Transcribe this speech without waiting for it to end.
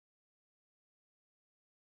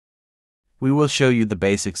we will show you the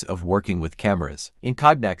basics of working with cameras in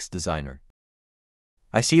Cognex Designer.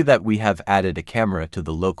 I see that we have added a camera to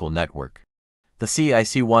the local network, the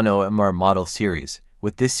CIC10MR model series,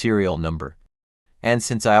 with this serial number. And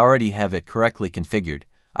since I already have it correctly configured,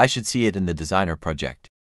 I should see it in the Designer project.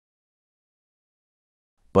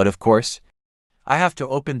 But of course, I have to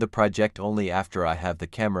open the project only after I have the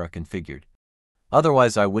camera configured.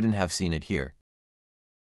 Otherwise, I wouldn't have seen it here.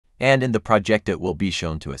 And in the project it will be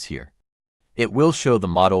shown to us here. It will show the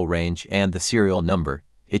model range and the serial number.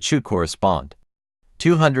 It should correspond.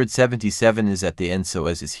 277 is at the end, so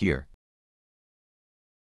as is here.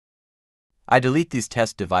 I delete these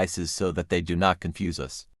test devices so that they do not confuse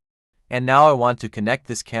us. And now I want to connect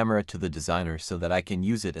this camera to the Designer so that I can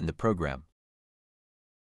use it in the program.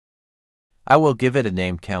 I will give it a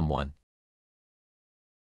name Cam1.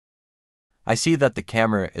 I see that the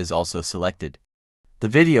camera is also selected. The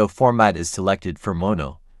video format is selected for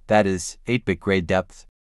mono, that is, 8-bit grade depth.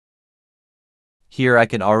 Here I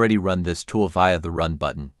can already run this tool via the Run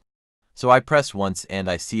button. So I press once and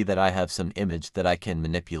I see that I have some image that I can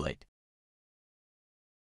manipulate.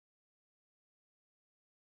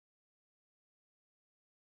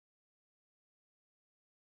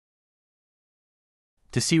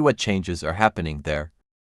 To see what changes are happening there,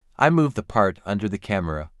 I move the part under the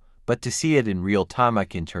camera, but to see it in real time I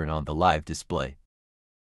can turn on the live display.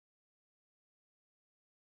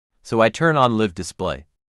 So I turn on live display.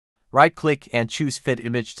 Right-click and choose Fit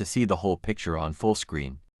Image to see the whole picture on full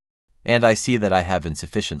screen. And I see that I have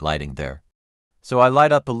insufficient lighting there. So I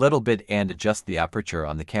light up a little bit and adjust the aperture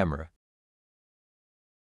on the camera.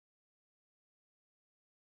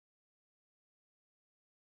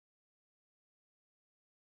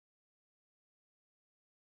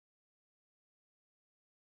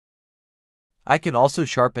 I can also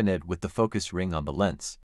sharpen it with the focus ring on the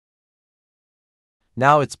lens.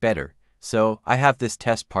 Now it's better, so I have this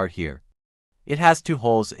test part here. It has 2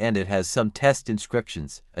 holes and it has some test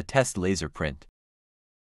inscriptions, a test laser print.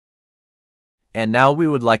 And now we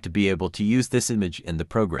would like to be able to use this image in the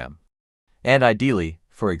program. And ideally,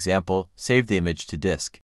 for example, save the image to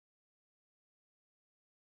disk.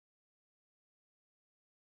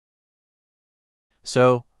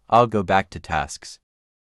 So, I'll go back to tasks.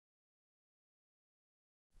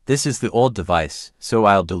 This is the old device, so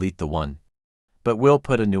I'll delete the one. But we'll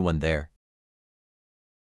put a new one there.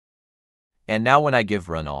 And now when I give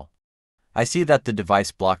run all, I see that the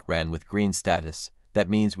device block ran with green status, that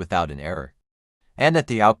means without an error. And at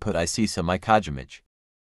the output I see some image.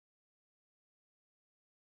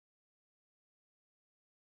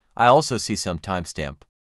 I also see some timestamp.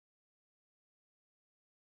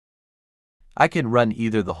 I can run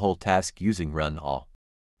either the whole task using run all,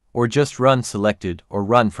 or just run selected or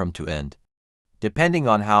run from to end, depending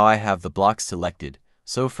on how I have the blocks selected.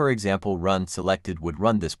 So for example, run selected would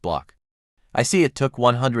run this block. I see it took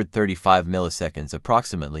 135 milliseconds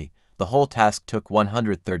approximately. The whole task took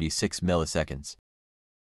 136 milliseconds.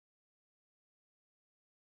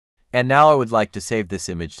 And now I would like to save this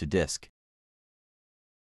image to disk.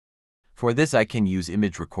 For this I can use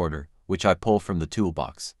Image Recorder, which I pull from the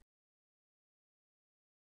toolbox.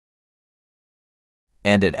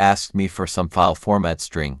 And it asks me for some file format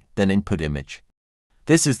string, then input image.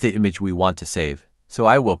 This is the image we want to save, so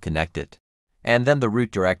I will connect it. And then the root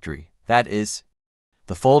directory, that is,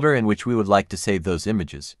 the folder in which we would like to save those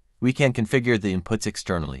images. We can configure the inputs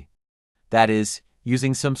externally, that is,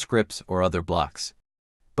 using some scripts or other blocks.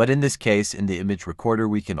 But in this case, in the Image Recorder,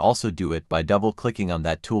 we can also do it by double-clicking on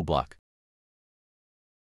that tool block.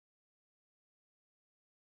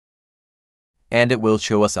 And it will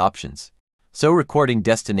show us options. So recording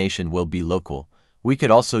destination will be local. We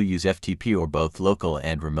could also use FTP or both local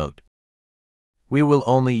and remote. We will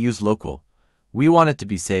only use local. We want it to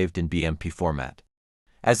be saved in BMP format,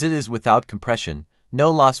 as it is without compression,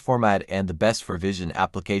 no loss format, and the best for vision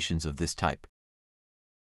applications of this type.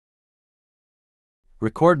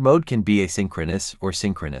 Record mode can be asynchronous or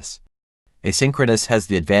synchronous. Asynchronous has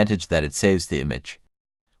the advantage that it saves the image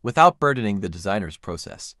without burdening the designer's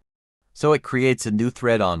process. So it creates a new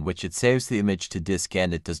thread on which it saves the image to disk,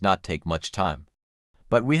 and it does not take much time.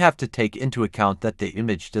 But we have to take into account that the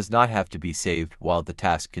image does not have to be saved while the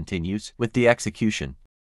task continues with the execution.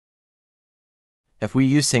 If we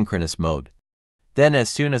use synchronous mode, then as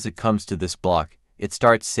soon as it comes to this block, it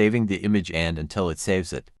starts saving the image, and until it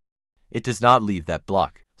saves it, it does not leave that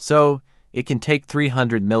block. So it can take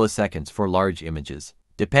 300 milliseconds for large images,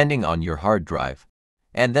 depending on your hard drive.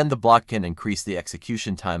 And then the block can increase the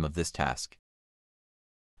execution time of this task.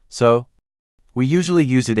 So, we usually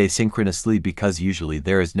use it asynchronously because usually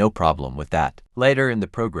there is no problem with that later in the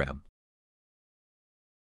program.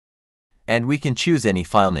 And we can choose any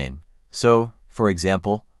file name. So, for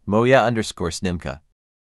example, moya_snimka.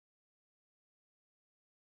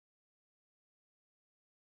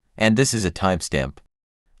 And this is a timestamp.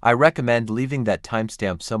 I recommend leaving that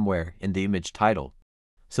timestamp somewhere in the image title,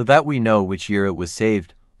 so that we know which year it was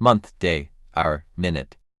saved, month, day, hour,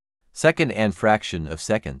 minute, second, and fraction of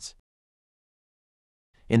seconds.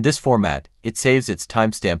 In this format, it saves its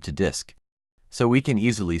timestamp to disk, so we can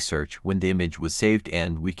easily search when the image was saved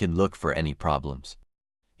and we can look for any problems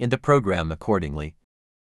in the program accordingly.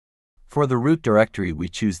 For the root directory, we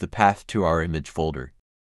choose the path to our image folder.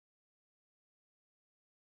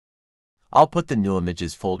 I'll put the new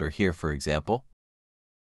images folder here, for example.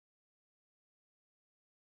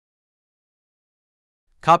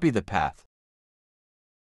 Copy the path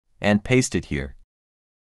and paste it here.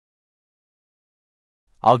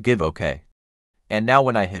 I'll give OK. And now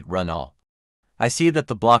when I hit run all, I see that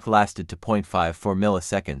the block lasted to 0.54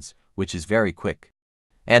 milliseconds, which is very quick.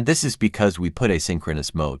 And this is because we put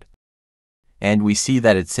asynchronous mode. And we see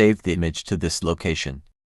that it saved the image to this location,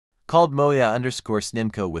 called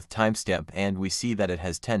moya_snimka with timestamp, and we see that it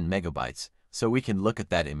has 10 megabytes, so we can look at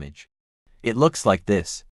that image. It looks like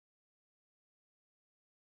this.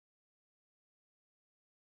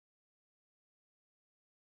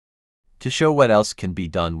 To show what else can be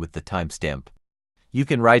done with the timestamp, you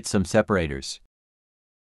can write some separators.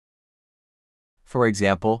 For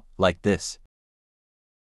example, like this.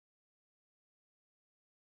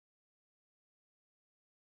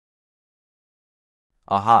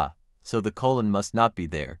 Aha, so the colon must not be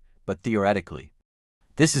there, but theoretically,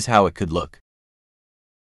 this is how it could look.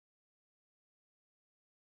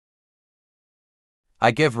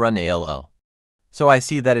 I give run all. So I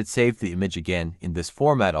see that it saved the image again in this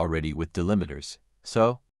format already with delimiters.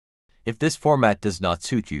 So, if this format does not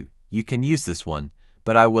suit you, you can use this one,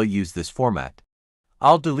 but I will use this format.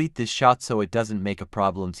 I'll delete this shot so it doesn't make a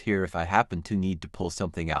problems here if I happen to need to pull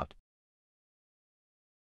something out.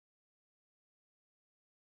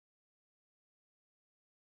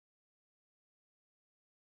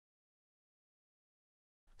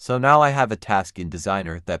 So now I have a task in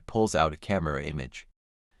Designer that pulls out a camera image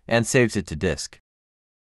and saves it to disk.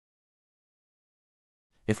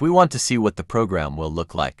 If we want to see what the program will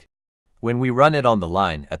look like when we run it on the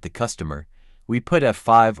line at the customer, we put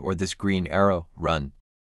F5 or this green arrow, run.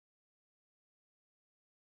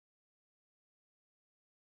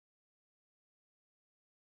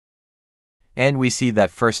 And we see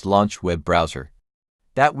that first launch web browser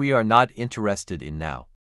that we are not interested in now.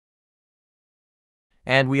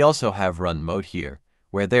 And we also have run mode here,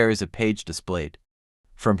 where there is a page displayed.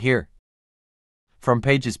 From here, from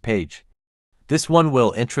pages page, this one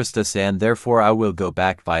will interest us, and therefore I will go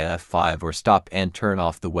back via F5 or stop and turn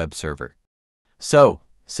off the web server. So,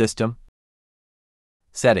 System,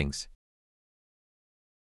 Settings,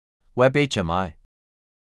 Web HMI,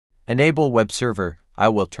 Enable Web Server, I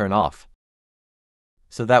will turn off,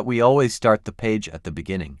 so that we always start the page at the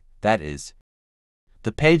beginning, that is,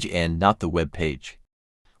 the page and not the web page,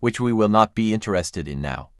 which we will not be interested in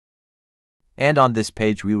now. And on this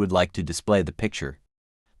page we would like to display the picture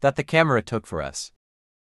that the camera took for us.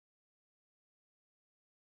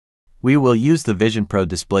 We will use the VisionPro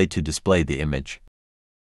display to display the image.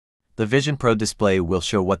 The VisionPro display will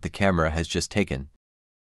show what the camera has just taken.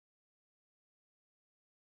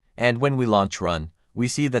 And when we launch run, we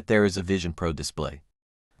see that there is a VisionPro display.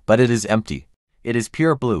 But it is empty. It is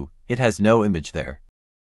pure blue. It has no image there.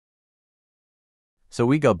 So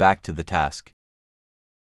we go back to the task.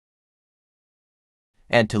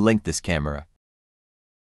 And to link this camera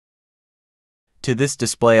to this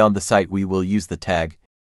display on the site, we will use the tag,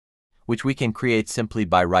 which we can create simply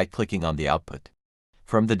by right-clicking on the output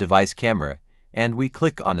from the device camera, and we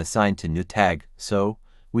click on Assign to New Tag. So,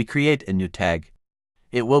 we create a new tag.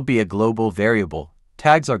 It will be a global variable.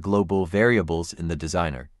 Tags are global variables in the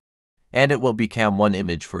Designer. And it will be cam1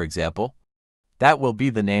 image, for example. That will be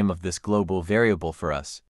the name of this global variable for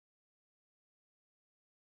us.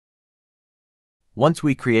 Once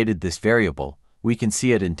we created this variable, we can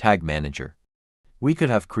see it in Tag Manager. We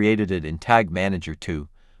could have created it in Tag Manager too,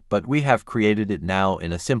 but we have created it now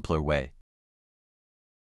in a simpler way.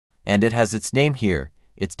 And it has its name here,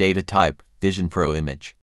 its data type, VisionPro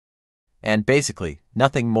image. And basically,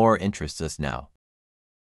 nothing more interests us now.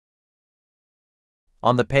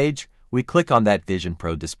 On the page, we click on that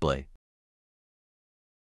VisionPro display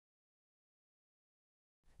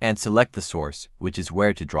and select the source, which is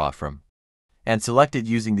where to draw from, and select it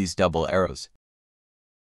using these double arrows.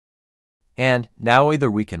 And now either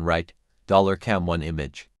we can write $cam1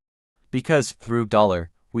 image, because through $,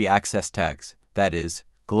 we access tags, that is,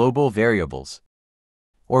 global variables,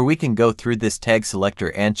 Or we can go through this tag selector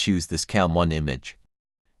and choose this cam1 image.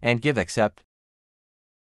 And give accept.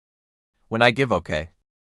 When I give OK,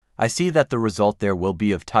 I see that the result there will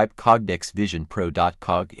be of type Cognex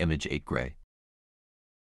VisionPro image 8 gray.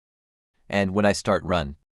 And when I start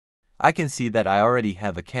run, I can see that I already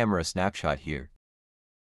have a camera snapshot here.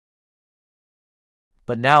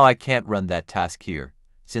 But now I can't run that task here,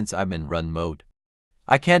 since I'm in run mode.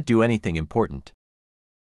 I can't do anything important.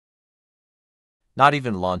 Not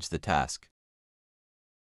even launch the task.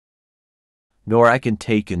 Nor I can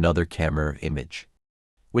take another camera image,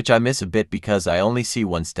 which I miss a bit because I only see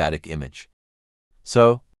one static image.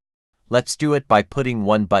 So, let's do it by putting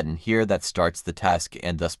one button here that starts the task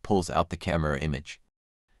and thus pulls out the camera image,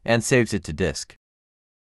 and saves it to disk.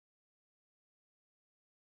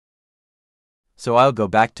 So I'll go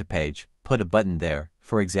back to page, put a button there,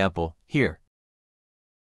 for example, here.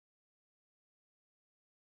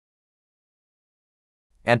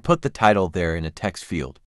 And put the title there in a text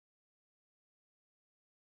field.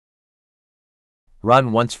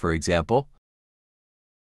 Run once, for example.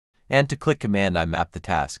 And to click Command, I map the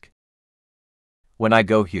task. When I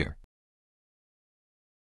go here,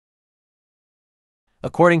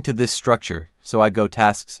 according to this structure, so I go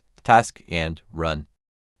tasks, task, and run.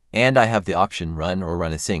 And I have the option run or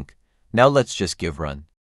run async. Now let's just give run.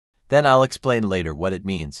 Then I'll explain later what it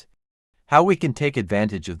means. How we can take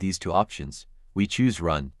advantage of these two options. We choose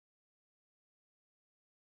run.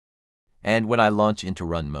 And when I launch into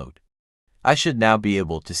run mode, I should now be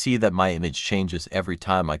able to see that my image changes every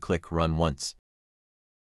time I click run once.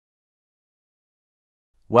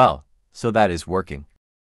 Well, so that is working.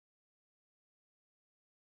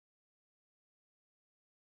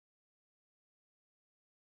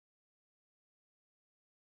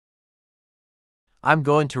 I'm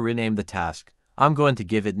going to rename the task. I'm going to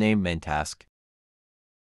give it name main task.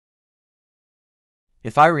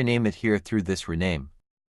 If I rename it here through this rename,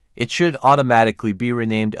 it should automatically be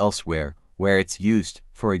renamed elsewhere where it's used,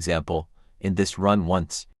 for example, in this run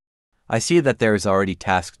once. I see that there is already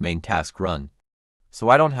task main task run, so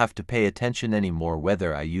I don't have to pay attention anymore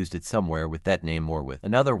whether I used it somewhere with that name or with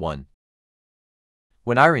another one.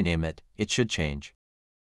 When I rename it, it should change.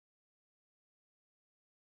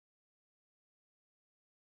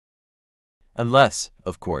 Unless,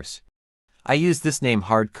 of course, I use this name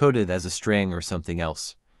hard-coded as a string or something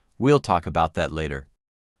else. We'll talk about that later.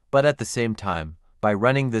 But at the same time, by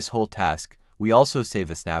running this whole task, we also save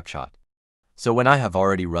a snapshot. So when I have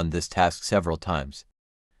already run this task several times,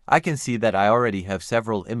 I can see that I already have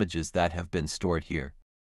several images that have been stored here.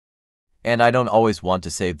 And I don't always want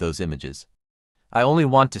to save those images. I only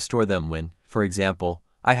want to store them when, for example,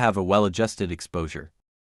 I have a well-adjusted exposure,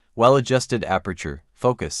 well-adjusted aperture,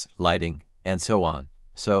 focus, lighting, and so on.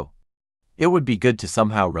 So, it would be good to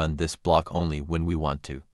somehow run this block only when we want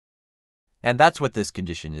to. And that's what this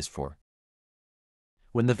condition is for.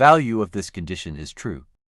 When the value of this condition is true,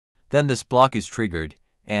 then this block is triggered,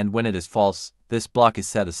 and when it is false, this block is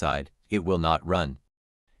set aside. It will not run.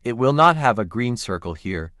 It will not have a green circle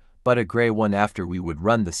here, but a gray one after we would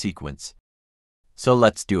run the sequence. So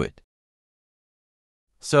let's do it.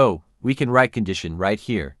 So, we can write condition right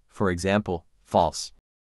here, for example, false.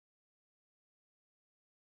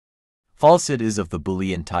 False it is of the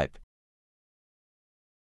Boolean type.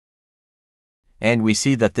 And we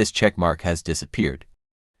see that this checkmark has disappeared.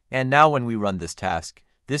 And now when we run this task,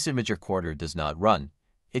 this image recorder does not run.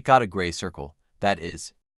 It got a gray circle, that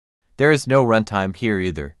is. There is no runtime here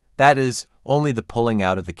either, that is, only the pulling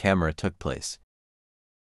out of the camera took place.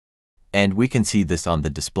 And we can see this on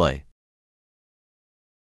the display.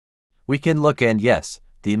 We can look and yes,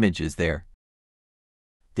 the image is there.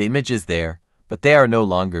 The image is there, but they are no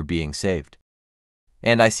longer being saved.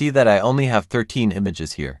 And I see that I only have 13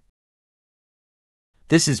 images here.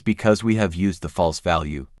 This is because we have used the false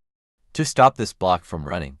value to stop this block from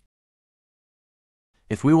running.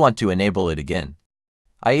 If we want to enable it again,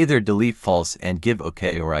 I either delete false and give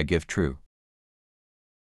OK or I give true.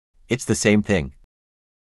 It's the same thing.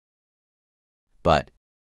 But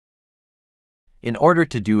in order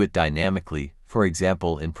to do it dynamically, for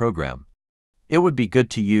example in program, it would be good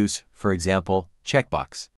to use, for example,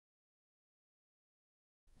 checkbox.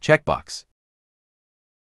 Checkbox.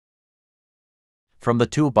 From the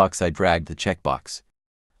toolbox I dragged the checkbox.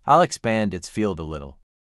 I'll expand its field a little.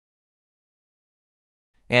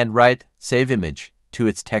 And write Save Image to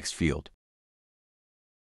its text field.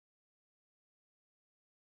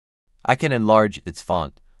 I can enlarge its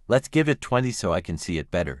font. Let's give it 20 so I can see it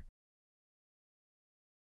better.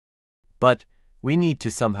 But we need to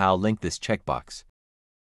somehow link this checkbox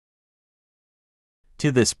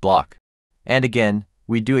to this block. And again,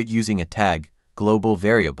 we do it using a tag, global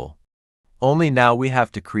variable. Only now we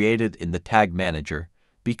have to create it in the tag manager,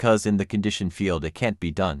 because in the condition field it can't be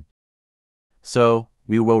done. So,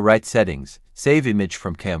 we will write settings, save image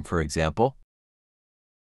from CAM for example.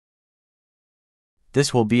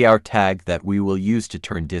 This will be our tag that we will use to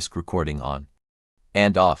turn disk recording on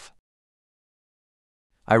and off.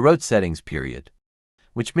 I wrote settings period,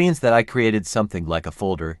 which means that I created something like a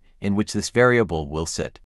folder in which this variable will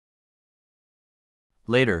sit.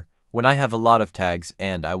 Later, when I have a lot of tags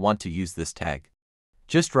and I want to use this tag,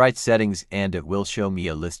 just write settings and it will show me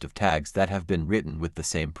a list of tags that have been written with the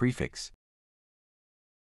same prefix.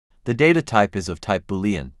 The data type is of type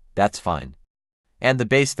Boolean, that's fine. And the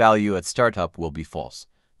base value at startup will be false.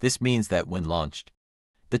 This means that when launched,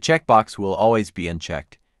 the checkbox will always be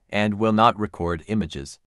unchecked and will not record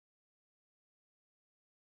images.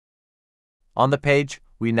 On the page,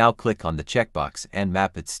 we now click on the checkbox and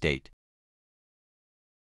map its state.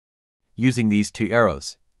 Using these two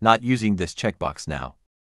arrows, not using this checkbox now,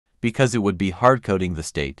 because it would be hard-coding the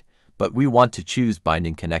state, but we want to choose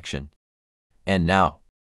binding connection. And now,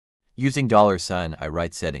 using $, I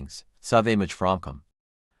write settings, save image from CAM.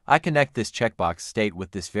 I connect this checkbox state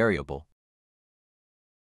with this variable.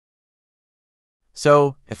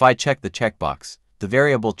 So, if I check the checkbox, the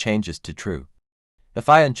variable changes to true. If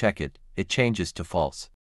I uncheck it, it changes to false.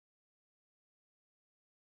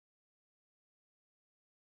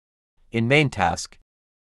 In main task,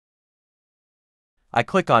 I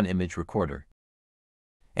click on image recorder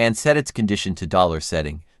and set its condition to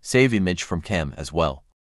 $setting, save image from CAM as well,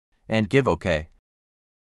 and give OK.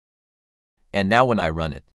 And now when I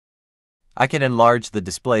run it, I can enlarge the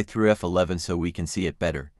display through F11 so we can see it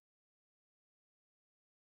better.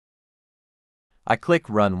 I click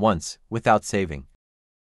Run once, without saving.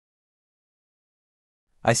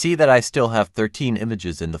 I see that I still have 13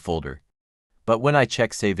 images in the folder, but when I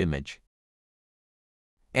check Save Image,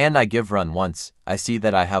 and I give Run once, I see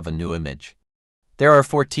that I have a new image. There are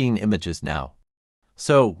 14 images now.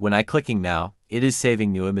 So, when I clicking now, it is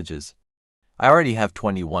saving new images. I already have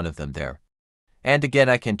 21 of them there. And again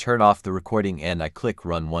I can turn off the recording and I click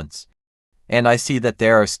Run once. And I see that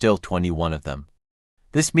there are still 21 of them.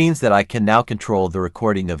 This means that I can now control the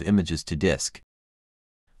recording of images to disk.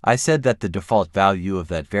 I said that the default value of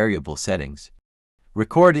that variable settings,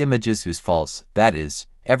 record images, is false, that is,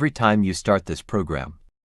 every time you start this program.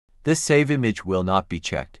 This save image will not be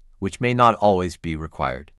checked, which may not always be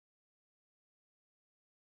required.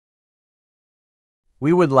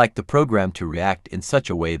 We would like the program to react in such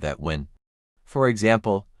a way that when, for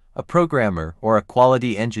example, a programmer or a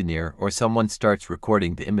quality engineer or someone starts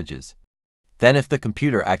recording the images, then if the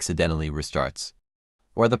computer accidentally restarts,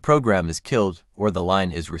 or the program is killed or the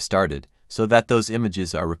line is restarted, so that those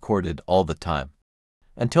images are recorded all the time,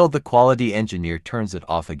 until the quality engineer turns it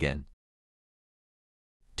off again.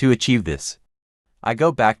 To achieve this, I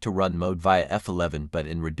go back to run mode via F11 but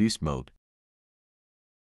in reduce mode.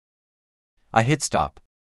 I hit stop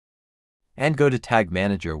and go to Tag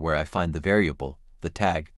Manager where I find the variable, the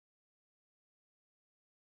tag.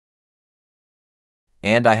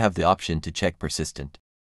 And I have the option to check persistent.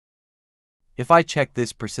 If I check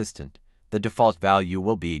this persistent, the default value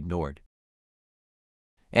will be ignored.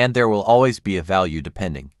 And there will always be a value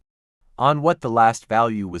depending on what the last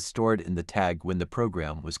value was stored in the tag when the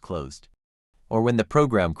program was closed, or when the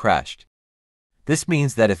program crashed. This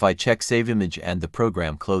means that if I check Save Image and the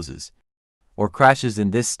program closes, or crashes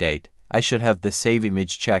in this state, I should have the Save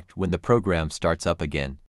Image checked when the program starts up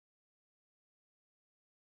again.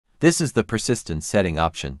 This is the persistent setting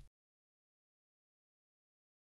option.